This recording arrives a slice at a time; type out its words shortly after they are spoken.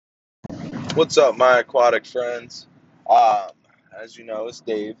What's up, my aquatic friends? Um, as you know, it's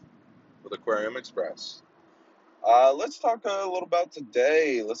Dave with Aquarium Express. Let's talk a little about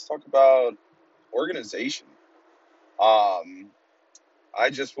today. Let's talk about organization. Um, I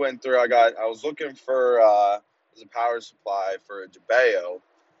just went through. I was looking for as a power supply for a Jabeo,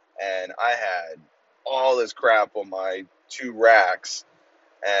 and I had all this crap on my two racks,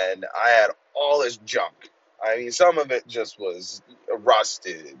 and I had all this junk. I mean, some of it just was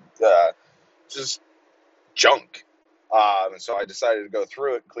rusted, just junk. And so I decided to go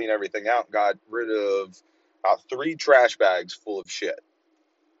through it, clean everything out, got rid of about three trash bags full of shit.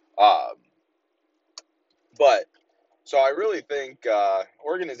 Um, but so I really think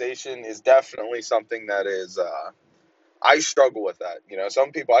organization is definitely something that is, I struggle with that. You know,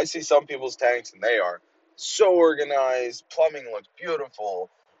 I see some people's tanks and they are so organized. Plumbing looks beautiful.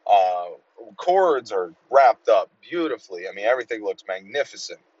 Uh, Cords are wrapped up beautifully. I mean, everything looks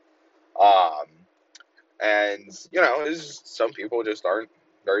magnificent. Um, And, it's just, some people just aren't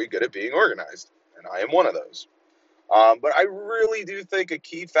very good at being organized. And I am one of those. But I really do think a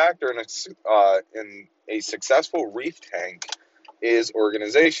key factor in a successful reef tank is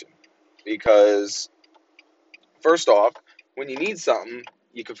organization. Because, first off, when you need something,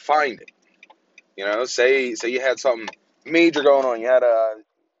 you can find it. You know, say you had something major going on. You had a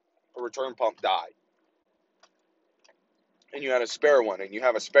return pump die. And you had a spare one. And you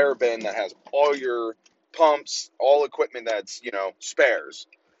have a spare bin that has all your pumps, all equipment that's, spares.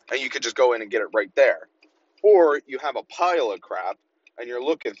 And you could just go in and get it right there. Or you have a pile of crap and you're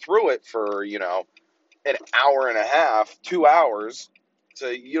looking through it for, an hour and a half, 2 hours, so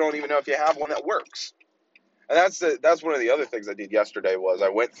you don't even know if you have one that works. And that's one of the other things I did yesterday was I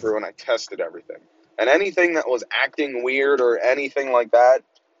went through and I tested everything. And anything that was acting weird or anything like that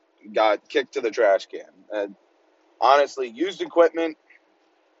got kicked to the trash can. And honestly, used equipment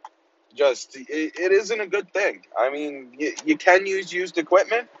it isn't a good thing. I mean, you can use used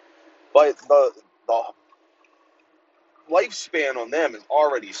equipment, but the lifespan on them is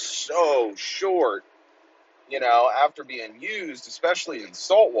already so short, after being used, especially in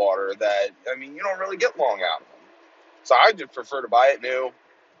salt water, that, I mean, you don't really get long out of them. So I just prefer to buy it new.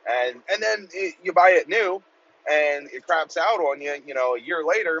 And then you buy it new and it craps out on you, a year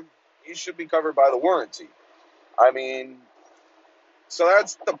later, you should be covered by the warranty. I mean, so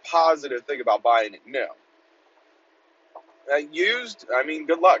that's the positive thing about buying it new. Used, I mean,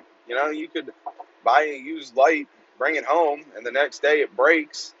 good luck. You could buy a used light, bring it home, and the next day it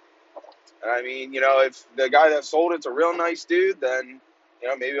breaks. And I mean, if the guy that sold it's a real nice dude, then,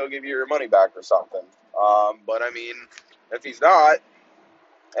 maybe he'll give you your money back or something. But I mean, if he's not,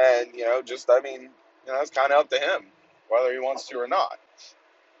 and, I mean, it's kind of up to him whether he wants to or not.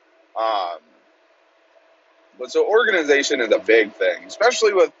 Um, but so organization is a big thing,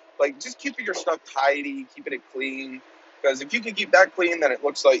 especially with, like, just keeping your stuff tidy, keeping it clean. Because if you can keep that clean, then it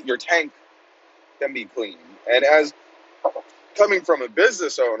looks like your tank can be clean. And as coming from a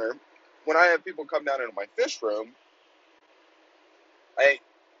business owner, when I have people come down into my fish room, I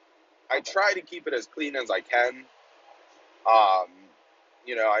I try to keep it as clean as I can. Um,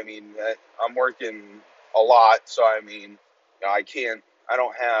 I mean, I'm working a lot, so I mean, I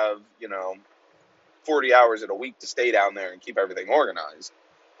don't have, 40 hours in a week to stay down there and keep everything organized.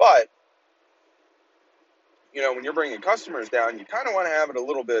 But, when you're bringing customers down, you kind of want to have it a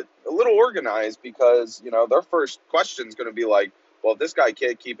little organized because, their first question is going to be like, well, if this guy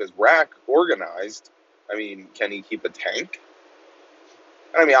can't keep his rack organized, I mean, can he keep a tank?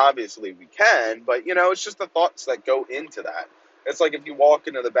 I mean, obviously we can, but, it's just the thoughts that go into that. It's like if you walk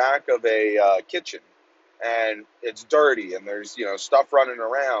into the back of a kitchen and it's dirty and there's, stuff running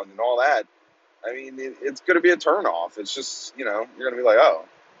around and all that. I mean, it's going to be a turnoff. It's just, you're going to be like, oh,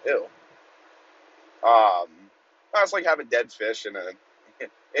 ew. Um, it's like having dead fish in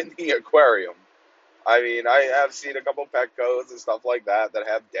the aquarium. I mean, I have seen a couple Petcos and stuff like that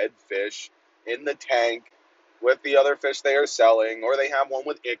have dead fish in the tank with the other fish they are selling, or they have one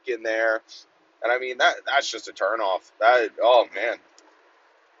with ick in there. And I mean, that's just a turnoff. Oh man,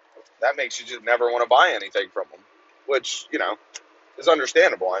 that makes you just never want to buy anything from them, which, is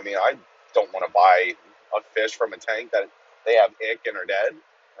understandable. I mean, I don't want to buy a fish from a tank that they have ick and are dead.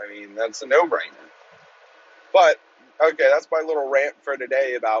 I mean, that's a no-brainer. But, okay, that's my little rant for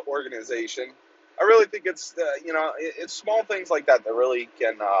today about organization. I really think it's small things like that that really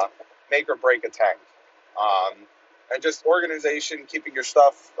can make or break a tank. Um, and just organization, keeping your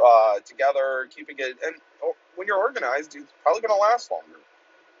stuff together, keeping it, and when you're organized, it's probably going to last longer.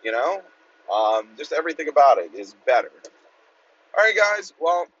 You know, just everything about it is better. All right, guys.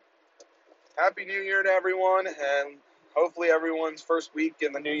 Well, Happy New Year to everyone, and hopefully everyone's first week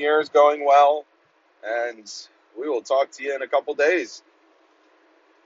in the new year is going well, and we will talk to you in a couple days.